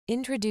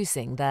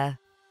Introducing the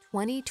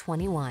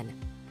 2021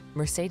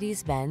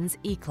 Mercedes-Benz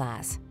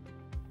E-Class.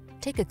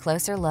 Take a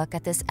closer look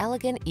at this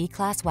elegant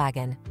E-Class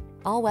wagon.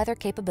 All-weather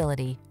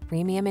capability,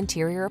 premium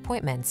interior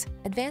appointments,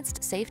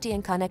 advanced safety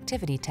and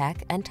connectivity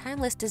tech, and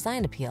timeless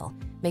design appeal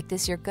make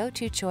this your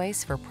go-to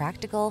choice for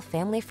practical,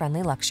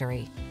 family-friendly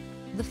luxury.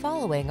 The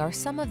following are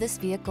some of this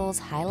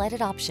vehicle's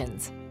highlighted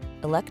options: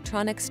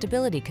 electronic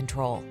stability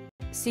control,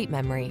 seat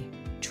memory,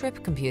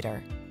 trip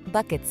computer,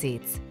 bucket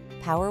seats,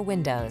 power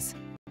windows,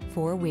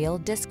 four-wheel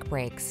disc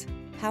brakes,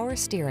 power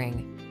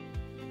steering.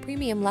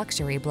 Premium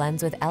luxury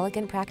blends with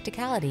elegant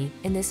practicality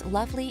in this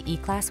lovely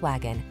E-Class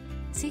wagon.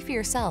 See for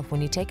yourself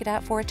when you take it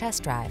out for a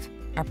test drive.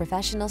 Our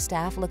professional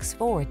staff looks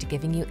forward to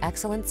giving you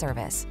excellent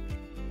service.